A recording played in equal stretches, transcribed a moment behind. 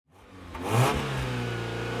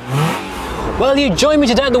Well, you join me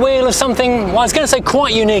today at the wheel of something, well, I was going to say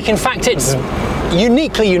quite unique. In fact, it's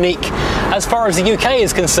uniquely unique as far as the UK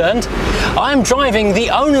is concerned. I'm driving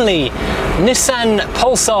the only Nissan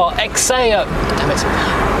Pulsar EXA,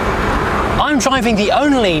 I'm driving the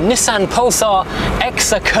only Nissan Pulsar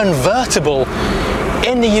EXA Convertible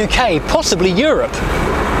in the UK, possibly Europe.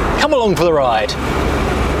 Come along for the ride.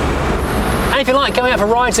 And if you like going out for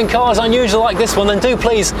rides in cars unusual like this one, then do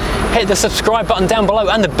please hit the subscribe button down below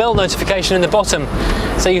and the bell notification in the bottom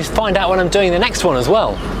so you find out when I'm doing the next one as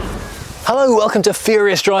well. Hello, welcome to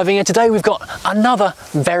Furious Driving, and today we've got another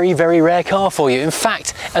very, very rare car for you. In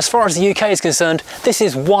fact, as far as the UK is concerned, this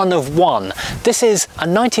is one of one. This is a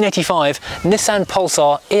 1985 Nissan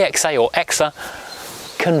Pulsar EXA or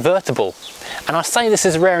EXA Convertible. And I say this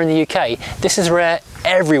is rare in the UK, this is rare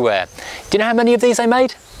everywhere. Do you know how many of these they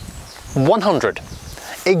made? 100.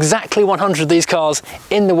 Exactly 100 of these cars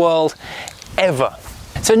in the world ever.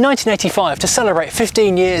 So in 1985, to celebrate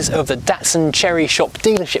 15 years of the Datsun Cherry Shop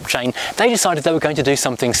dealership chain, they decided they were going to do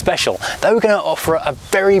something special. They were going to offer a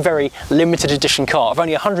very, very limited edition car of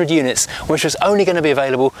only 100 units, which was only going to be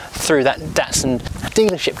available through that Datsun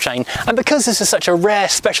dealership chain. And because this is such a rare,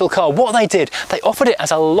 special car, what they did, they offered it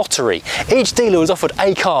as a lottery. Each dealer was offered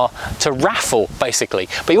a car to raffle, basically.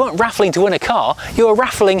 But you weren't raffling to win a car, you were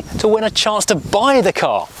raffling to win a chance to buy the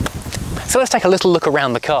car. So let's take a little look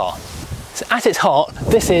around the car. So at its heart,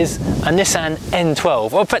 this is a Nissan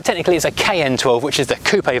N12, well, but technically it's a KN12, which is the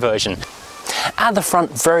coupe version. At the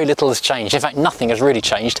front, very little has changed. In fact, nothing has really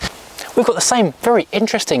changed. We've got the same very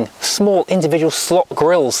interesting small individual slot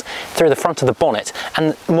grills through the front of the bonnet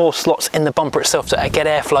and more slots in the bumper itself to get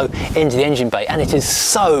airflow into the engine bay, and it is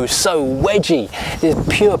so wedgy. It is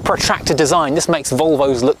pure protractor design. This makes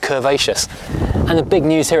Volvos look curvaceous. And the big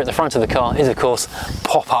news here at the front of the car is, of course,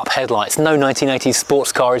 pop-up headlights. No 1980s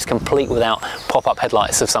sports car is complete without pop-up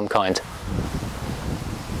headlights of some kind.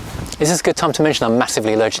 Is this a good time to mention I'm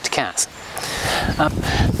massively allergic to cats?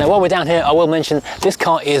 Now while we're down here, I will mention this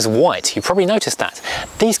car is white. You probably noticed that.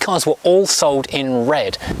 These cars were all sold in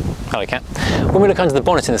red. Hello cat. When we look under the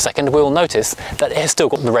bonnet in a second, we will notice that it has still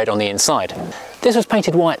got the red on the inside. This was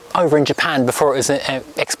painted white over in Japan before it was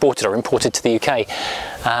exported or imported to the UK.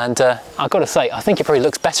 And I've got to say, I think it probably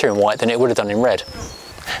looks better in white than it would have done in red.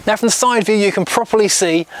 Now from the side view you can properly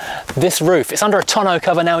see this roof. It's under a tonneau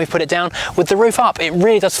cover now we've put it down. With the roof up, it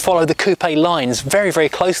really does follow the coupe lines very, very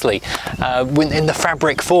closely in the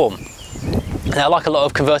fabric form. Now, like a lot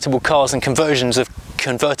of convertible cars and conversions of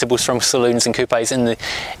convertibles from saloons and coupes in the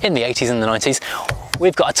 80s and the 90s,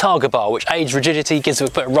 we've got a targa bar which aids rigidity, gives a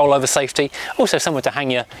bit of rollover safety, also somewhere to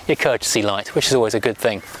hang your courtesy light, which is always a good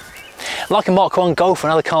thing. Like a Mark I Golf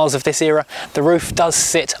and other cars of this era, the roof does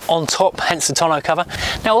sit on top, hence the tonneau cover.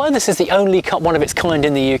 Now, although this is the only one of its kind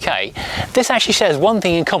in the UK, this actually shares one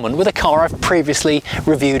thing in common with a car I've previously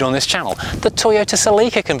reviewed on this channel, the Toyota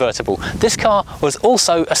Celica convertible. This car was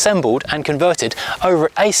also assembled and converted over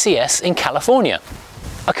at ACS in California.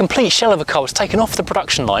 A complete shell of a car was taken off the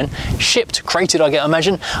production line, shipped, crated I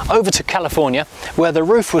imagine, over to California, where the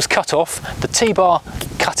roof was cut off, the T-bar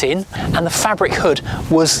cut in, and the fabric hood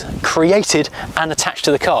was created and attached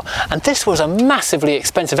to the car. And this was a massively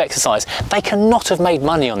expensive exercise. They cannot have made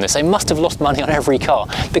money on this. They must have lost money on every car,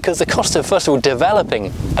 because the cost of, first of all,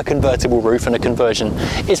 developing a convertible roof and a conversion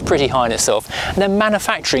is pretty high in itself, and then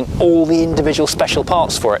manufacturing all the individual special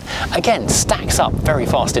parts for it, again, stacks up very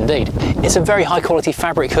fast indeed. It's a very high quality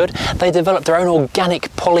fabric hood. They developed their own organic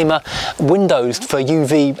polymer windows for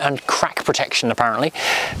UV and crack protection, apparently.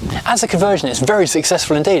 As a conversion, it's very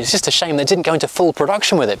successful indeed. It's just a shame they didn't go into full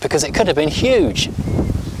production with it, because it could have been huge.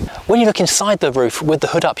 When you look inside the roof with the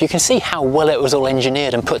hood up, you can see how well it was all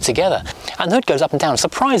engineered and put together. And the hood goes up and down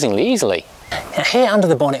surprisingly easily. Now here under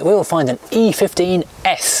the bonnet we will find an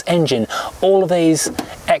E15S engine. All of these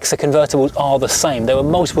EXA convertibles are the same. There were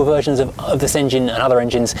multiple versions of this engine and other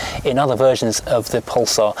engines in other versions of the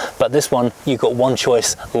Pulsar, but this one you've got one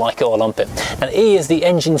choice, like it or lump it. Now E is the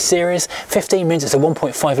engine series, 15 means it's a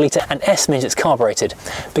 1.5 litre, and S means it's carbureted,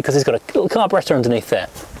 because it's got a little carburetor underneath there.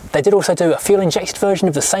 They did also do a fuel injected version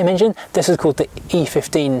of the same engine. This is called the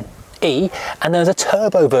E15E, and there's a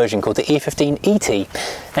turbo version called the E15ET.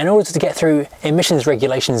 And in order to get through emissions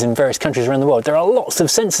regulations in various countries around the world, there are lots of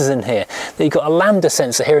sensors in here. You've got a lambda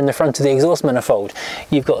sensor here in the front of the exhaust manifold.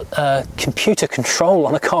 You've got computer control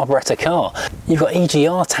on a carburetor car. You've got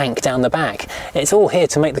EGR tank down the back. It's all here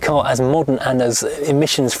to make the car as modern and as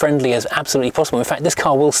emissions friendly as absolutely possible. In fact, this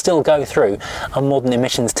car will still go through a modern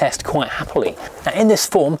emissions test quite happily. Now, in this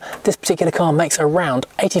form, this particular car makes around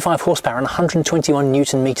 85 horsepower and 121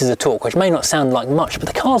 Newton meters of torque, which may not sound like much, but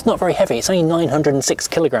the car's not very heavy. It's only 906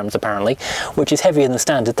 kilograms. kilograms apparently, which is heavier than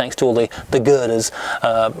standard thanks to all the girders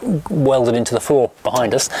welded into the floor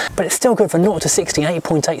behind us. But it's still good for 0 to 60 in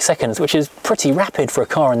 8.8 seconds, which is pretty rapid for a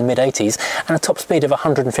car in the mid-80s, and a top speed of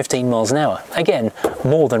 115 miles an hour. Again,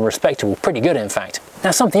 more than respectable, pretty good in fact.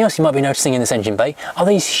 Now something else you might be noticing in this engine bay are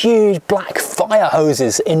these huge black fire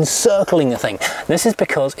hoses encircling the thing. This is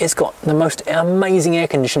because it's got the most amazing air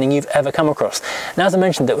conditioning you've ever come across. Now, as I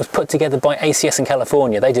mentioned, that was put together by ACS in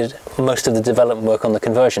California. They did most of the development work on the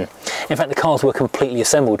conversion. In fact, the cars were completely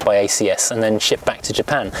assembled by ACS and then shipped back to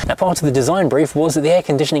Japan. Now, part of the design brief was that the air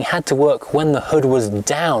conditioning had to work when the hood was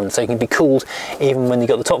down, so you can be cooled even when you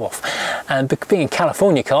got the top off. And being a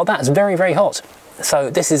California car, that's very, very hot.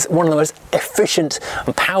 So this is one of the most efficient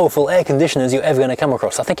and powerful air conditioners you're ever going to come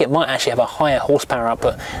across. I think it might actually have a higher horsepower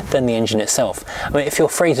output than the engine itself. I mean, if your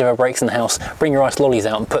freezer ever breaks in the house, bring your ice lollies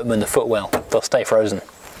out and put them in the footwell. They'll stay frozen.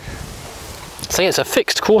 So yeah, it's a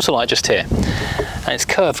fixed quarter light just here. And it's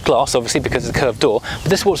curved glass, obviously, because it's a curved door. But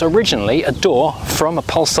this was originally a door from a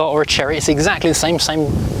Pulsar or a Cherry. It's exactly the same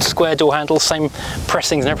square door handles, same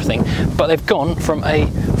pressings and everything. But they've gone from a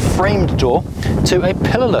framed door to a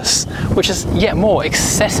pillarless, which is yet more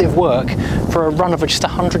excessive work for a run of just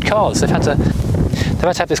 100 cars. They've had to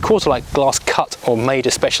have this quarter light glass cut or made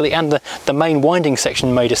especially, and the main winding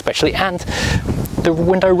section made especially, and the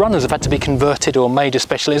window runners have had to be converted or made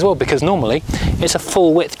especially as well, because normally it's a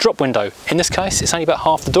full width drop window. In this case, it's only about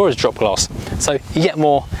half the door is drop glass, so yet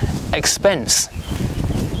more expense.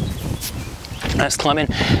 Let's climb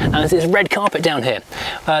in, and there's this red carpet down here.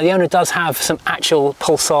 The owner does have some actual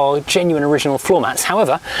Pulsar genuine original floor mats,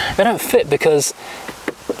 however they don't fit because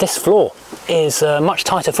this floor is a much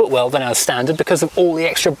tighter footwell than our standard because of all the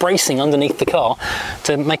extra bracing underneath the car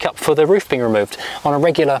to make up for the roof being removed. On a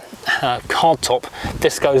regular hardtop,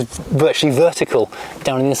 this goes virtually vertical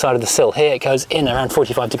down the inside of the sill. Here it goes in around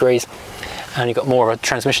 45 degrees, and you've got more of a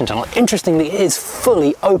transmission tunnel. Interestingly, it is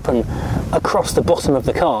fully open across the bottom of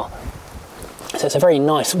the car. So it's a very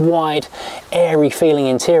nice, wide, airy feeling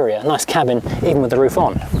interior, nice cabin even with the roof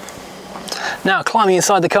on. Now, climbing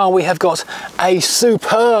inside the car, we have got a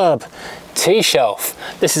superb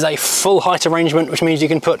T-shelf. This is a full height arrangement, which means you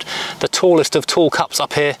can put the tallest of tall cups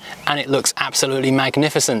up here and it looks absolutely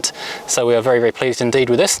magnificent. So we are very, very pleased indeed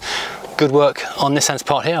with this. Good work on Nissan's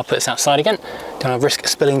part here. I'll put this outside again. Don't have risk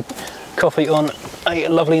spilling coffee on a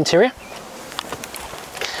lovely interior.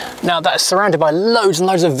 Now that's surrounded by loads and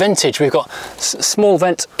loads of ventage. We've got small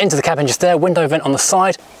vent into the cabin just there, window vent on the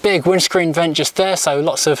side, big windscreen vent just there, so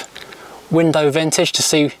lots of window ventage to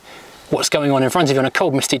see what's going on in front of you on a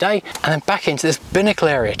cold misty day. And then back into this binnacle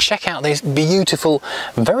area. Check out these beautiful,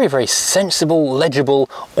 very, very sensible, legible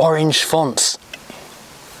orange fonts.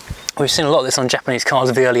 We've seen a lot of this on Japanese cars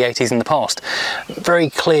of the early 80s in the past. Very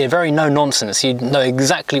clear, very no nonsense. You know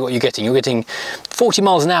exactly what you're getting. You're getting 40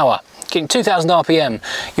 miles an hour, getting 2000 RPM.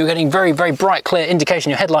 You're getting very, very bright, clear indication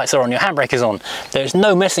your headlights are on, your handbrake is on. There's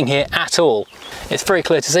no messing here at all. It's very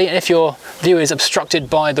clear to see, and if your view is obstructed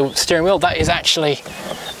by the steering wheel, that is actually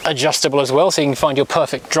adjustable as well, so you can find your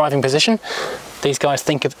perfect driving position. These guys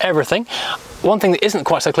think of everything. One thing that isn't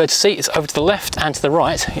quite so clear to see is over to the left and to the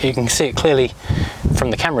right. You can see it clearly from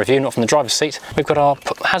the camera view, not from the driver's seat. We've got our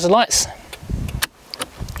hazard lights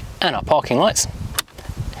and our parking lights.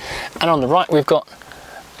 And on the right, we've got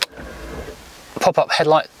pop-up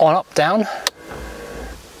headlight on, up, down,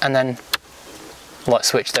 and then light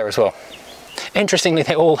switch there as well. Interestingly,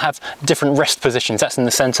 they all have different rest positions. That's in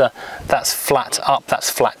the center, that's flat up, that's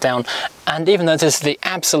flat down. And even though this is the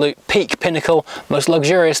absolute peak pinnacle, most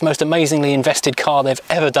luxurious, most amazingly invested car they've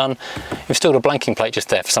ever done, you've still got a blanking plate just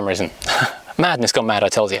there for some reason. Madness gone mad, I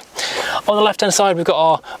tells you. On the left hand side, we've got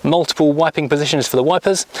our multiple wiping positions for the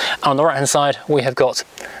wipers. And on the right hand side, we have got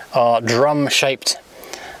our drum shaped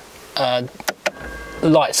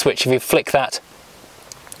light switch. If you flick that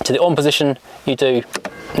to the on position, you do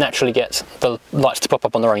naturally get the lights to pop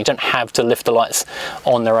up on their own. You don't have to lift the lights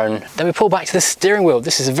on their own. Then we pull back to the steering wheel.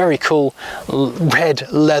 This is a very cool red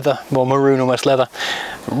leather, or maroon almost leather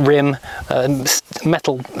rim,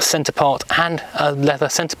 metal center part, and a leather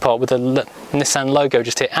center part with a Nissan logo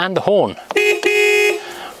just here, and the horn.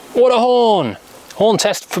 What a horn! Horn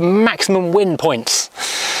test for maximum win points.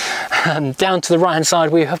 And down to the right hand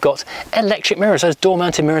side, we have got electric mirrors. Those door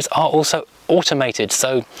mounted mirrors are also automated,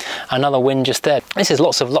 so another win just there. This is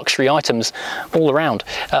lots of luxury items all around.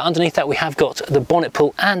 Underneath that, we have got the bonnet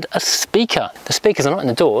pull and a speaker. The speakers are not in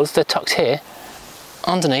the doors, they're tucked here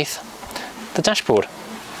underneath the dashboard.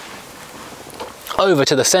 Over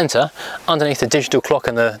to the center, underneath the digital clock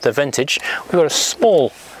and the vintage, we've got a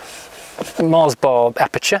small Mars bar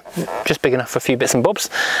aperture, just big enough for a few bits and bobs.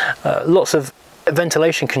 Lots of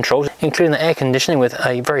ventilation controls, including the air conditioning with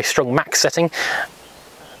a very strong max setting,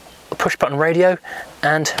 a push button radio,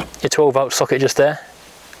 and your 12-volt socket just there.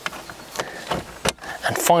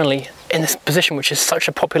 And finally, in this position, which is such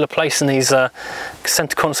a popular place in these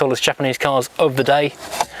center console-less Japanese cars of the day,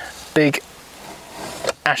 big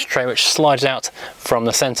ashtray which slides out from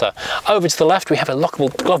the center. Over to the left we have a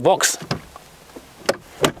lockable glove box,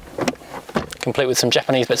 complete with some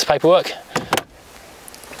Japanese bits of paperwork,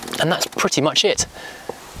 and that's pretty much it.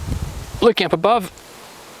 Looking up above,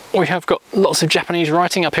 we have got lots of Japanese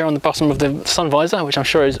writing up here on the bottom of the sun visor, which I'm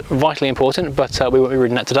sure is vitally important, but we won't be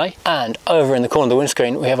reading that today. And over in the corner of the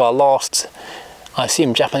windscreen we have our last, I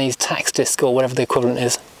assume, Japanese tax disc or whatever the equivalent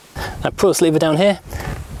is. Now pull this lever down here,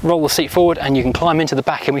 roll the seat forward, and you can climb into the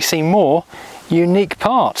back, and we see more unique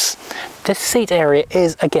parts. This seat area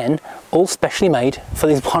is, again, all specially made for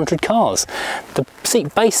these 100 cars. The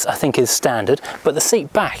seat base, I think, is standard, but the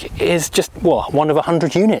seat back is just, well, one of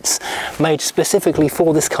 100 units made specifically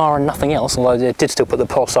for this car and nothing else, although they did still put the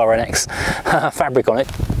Pulsar NX fabric on it.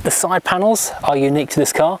 The side panels are unique to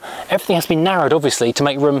this car. Everything has been narrowed, obviously, to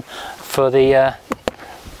make room for the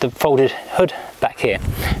folded hood back here.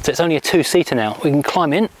 So it's only a two-seater now. We can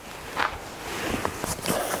climb in,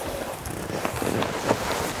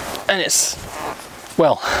 and it's,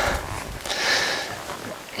 well,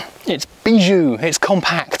 it's bijou, it's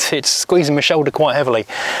compact, it's squeezing my shoulder quite heavily.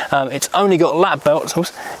 It's only got lap belts.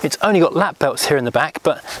 It's only got lap belts here in the back,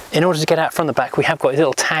 but in order to get out from the back, we have got these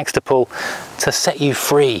little tags to pull to set you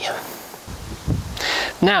free.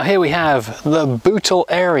 Now here we have the bootle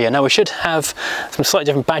area. Now we should have some slightly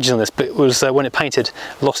different badges on this, but it was when it painted,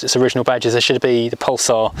 lost its original badges. There should be the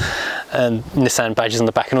Pulsar and Nissan badges on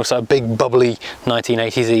the back, and also a big bubbly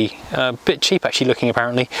 1980s-y, bit cheap actually looking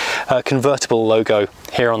apparently, convertible logo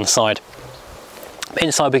here on the side.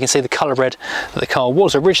 Inside we can see the colour red that the car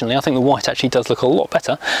was originally. I think the white actually does look a lot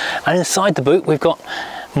better. And inside the boot we've got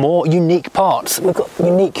more unique parts. We've got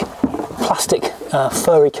unique plastic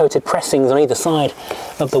furry coated pressings on either side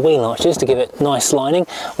of the wheel arches to give it nice lining.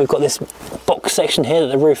 We've got this box section here that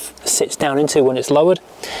the roof sits down into when it's lowered.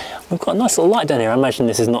 We've got a nice little light down here. I imagine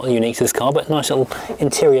this is not unique to this car, but a nice little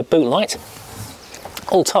interior boot light.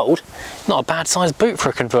 All told, not a bad sized boot for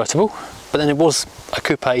a convertible, but then it was a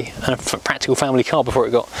coupe and a practical family car before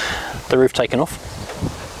it got the roof taken off.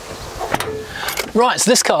 Right, so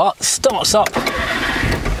this car starts up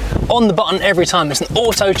on the button every time. It's an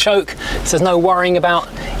auto choke, so there's no worrying about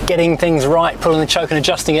getting things right, pulling the choke and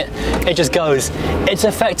adjusting it. It just goes. It's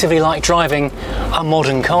effectively like driving a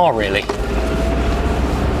modern car, really.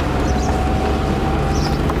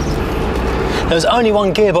 There's only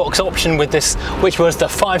one gearbox option with this, which was the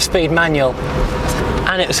 5-speed manual,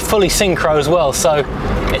 and it was fully synchro as well, so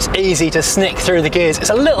it's easy to snick through the gears. It's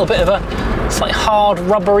a little bit of a slightly hard,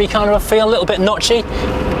 rubbery kind of a feel, a little bit notchy,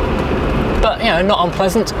 but you know, not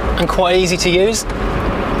unpleasant and quite easy to use.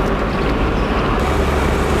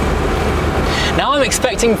 Now I'm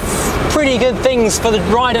expecting pretty good things for the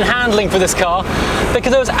ride and handling for this car,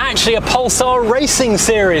 because there was actually a Pulsar racing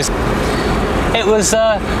series. It was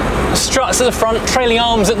struts at the front, trailing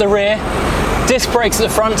arms at the rear, disc brakes at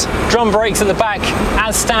the front, drum brakes at the back,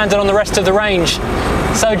 as standard on the rest of the range.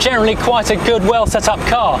 So generally quite a good, well set up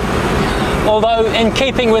car. Although in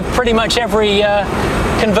keeping with pretty much every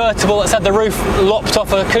convertible that's had the roof lopped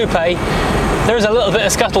off a coupe, there is a little bit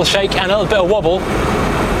of scuttle shake and a little bit of wobble,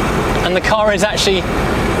 and the car is actually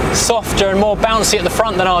softer and more bouncy at the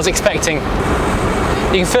front than I was expecting.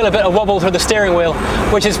 You can feel a bit of wobble through the steering wheel,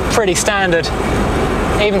 which is pretty standard.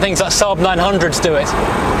 Even things like Saab 900s do it.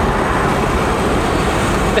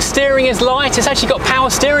 The steering is light. It's actually got power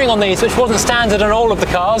steering on these, which wasn't standard on all of the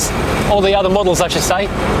cars, all the other models I should say.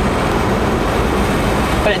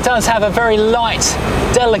 But it does have a very light,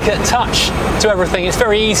 delicate touch to everything. It's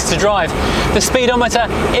very easy to drive. The speedometer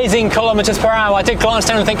is in kilometers per hour. I did glance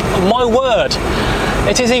down and think, my word,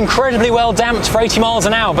 it is incredibly well damped for 80 miles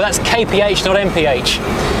an hour, but that's kph, not mph.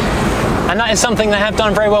 And that is something they have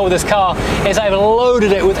done very well with this car, is they've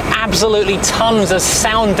loaded it with absolutely tons of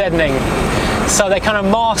sound deadening. So they kind of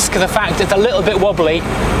mask the fact it's a little bit wobbly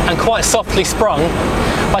and quite softly sprung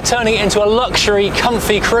by turning it into a luxury,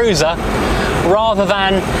 comfy cruiser rather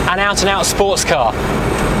than an out-and-out sports car.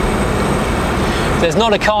 There's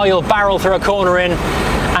not a car you'll barrel through a corner in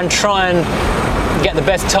and try and get the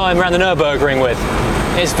best time around the Nürburgring with.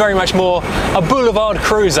 It's very much more a boulevard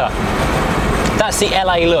cruiser. That's the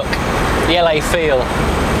LA look, the LA feel.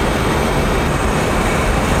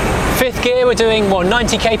 Fifth gear, we're doing, well,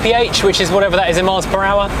 90 kph, which is whatever that is in miles per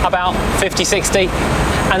hour, about 50, 60.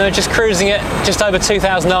 And we're just cruising it just over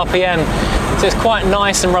 2,000 RPM. So it's quite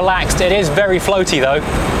nice and relaxed. It is very floaty though.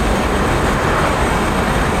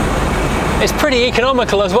 It's pretty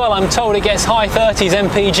economical as well. I'm told it gets high 30s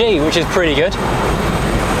MPG, which is pretty good.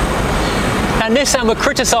 And Nissan were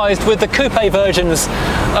criticised with the coupe versions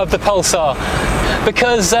of the Pulsar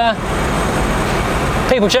because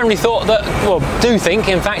people generally thought that, well, do think,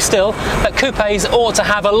 in fact still, that coupes ought to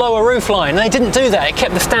have a lower roofline. And they didn't do that. It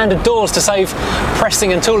kept the standard doors to save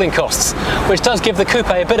pressing and tooling costs, which does give the coupe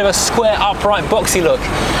a bit of a square, upright, boxy look.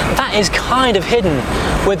 That is kind of hidden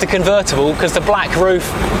with the convertible because the black roof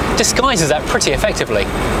disguises that pretty effectively.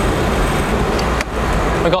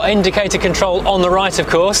 We've got indicator control on the right, of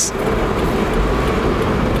course.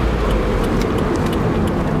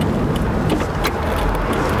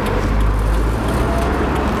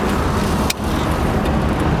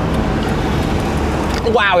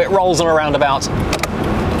 Wow, it rolls on a roundabout.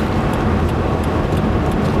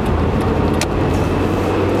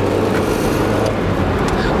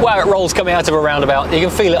 Wow, it rolls coming out of a roundabout. You can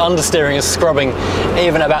feel it understeering and scrubbing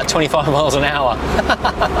even at about 25 miles an hour.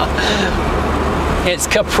 It's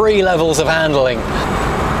Capri levels of handling.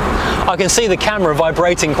 I can see the camera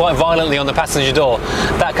vibrating quite violently on the passenger door.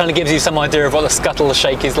 That kind of gives you some idea of what the scuttle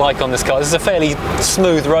shake is like on this car. This is a fairly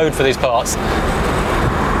smooth road for these parts.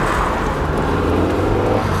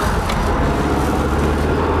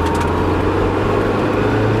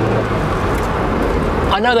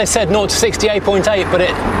 I know they said 0 to 60 8.8, but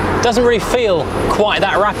it doesn't really feel quite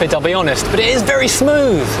that rapid, I'll be honest. But it is very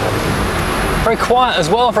smooth. Very quiet as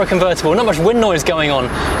well for a convertible. Not much wind noise going on.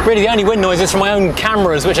 Really, the only wind noise is from my own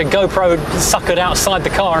cameras, which are GoPro suckered outside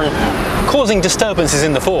the car and causing disturbances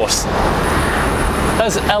in the force.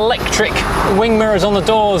 Those electric wing mirrors on the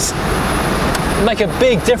doors make a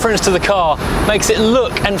big difference to the car. Makes it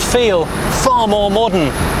look and feel far more modern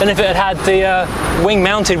than if it had the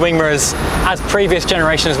wing-mounted wing mirrors as previous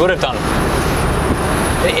generations would have done.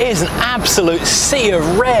 It is an absolute sea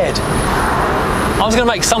of red. I was going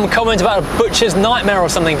to make some comment about a butcher's nightmare or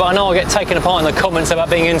something, but I know I'll get taken apart in the comments about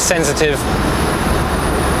being insensitive.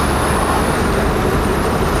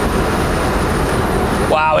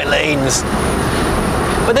 Wow, it leans.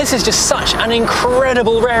 But this is just such an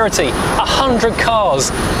incredible rarity. 100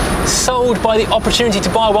 cars sold by the opportunity to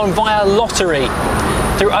buy one via lottery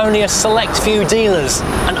through only a select few dealers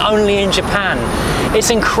and only in Japan.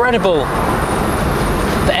 It's incredible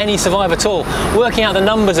that any survive at all. Working out the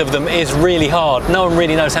numbers of them is really hard. No one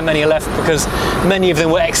really knows how many are left because many of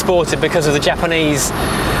them were exported because of the Japanese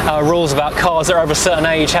rules about cars that are over a certain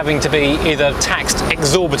age having to be either taxed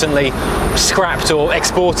exorbitantly, scrapped or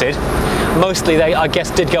exported. Mostly they, I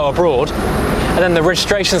guess, did go abroad. And then the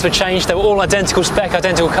registrations were changed. They were all identical spec,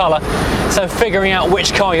 identical colour. So figuring out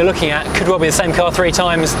which car you're looking at could well be the same car 3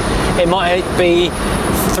 times. It might be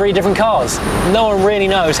 3 different cars. No one really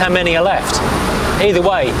knows how many are left. Either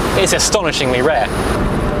way, it's astonishingly rare.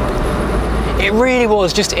 It really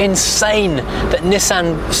was just insane that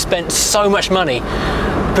Nissan spent so much money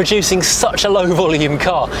producing such a low volume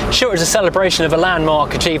car. Sure, it's a celebration of a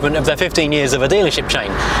landmark achievement of their 15 years of a dealership chain,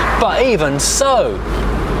 but even so,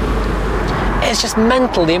 it's just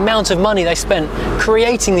mental the amount of money they spent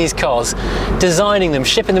creating these cars, designing them,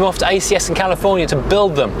 shipping them off to ACS in California to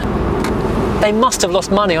build them. They must have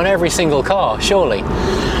lost money on every single car, surely.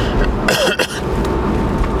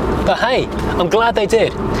 But hey, I'm glad they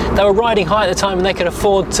did. They were riding high at the time and they could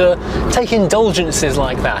afford to take indulgences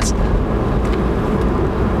like that.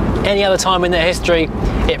 Any other time in their history,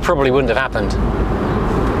 it probably wouldn't have happened.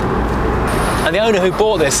 And the owner who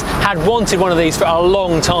bought this had wanted one of these for a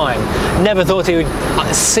long time. Never thought he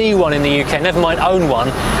would see one in the UK, never mind own one.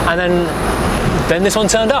 And then this one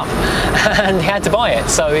turned up and he had to buy it.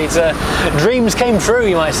 So his dreams came true,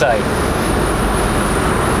 you might say.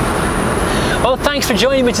 Well, thanks for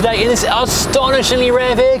joining me today in this astonishingly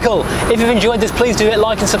rare vehicle. If you've enjoyed this, please do hit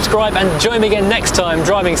like and subscribe and join me again next time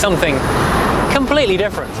driving something completely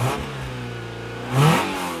different.